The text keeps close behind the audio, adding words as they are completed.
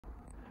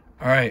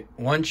All right,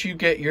 once you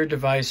get your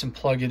device and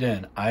plug it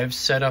in, I've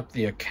set up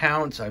the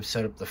accounts, I've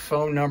set up the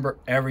phone number,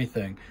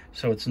 everything.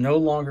 So it's no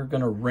longer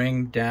gonna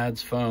ring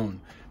Dad's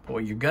phone. But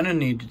what you're gonna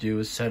need to do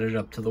is set it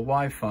up to the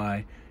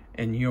Wi-Fi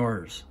in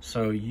yours.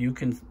 So you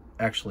can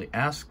actually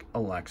ask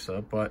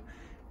Alexa, but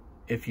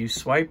if you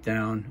swipe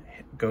down,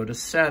 go to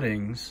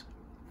settings,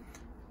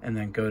 and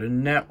then go to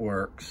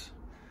networks,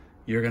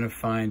 you're gonna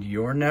find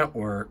your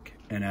network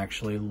and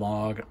actually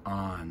log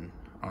on,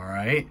 all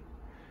right?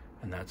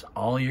 And that's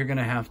all you're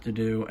gonna have to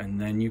do,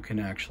 and then you can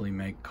actually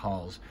make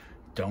calls.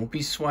 Don't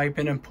be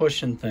swiping and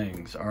pushing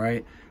things, all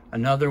right?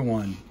 Another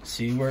one,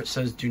 see where it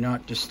says do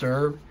not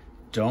disturb?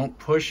 Don't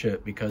push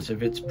it, because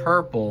if it's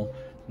purple,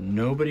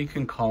 nobody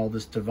can call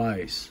this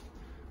device.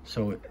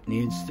 So it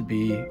needs to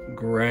be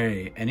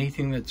gray.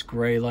 Anything that's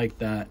gray like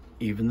that,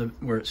 even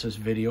where it says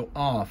video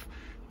off,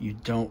 you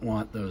don't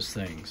want those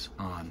things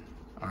on,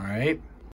 all right?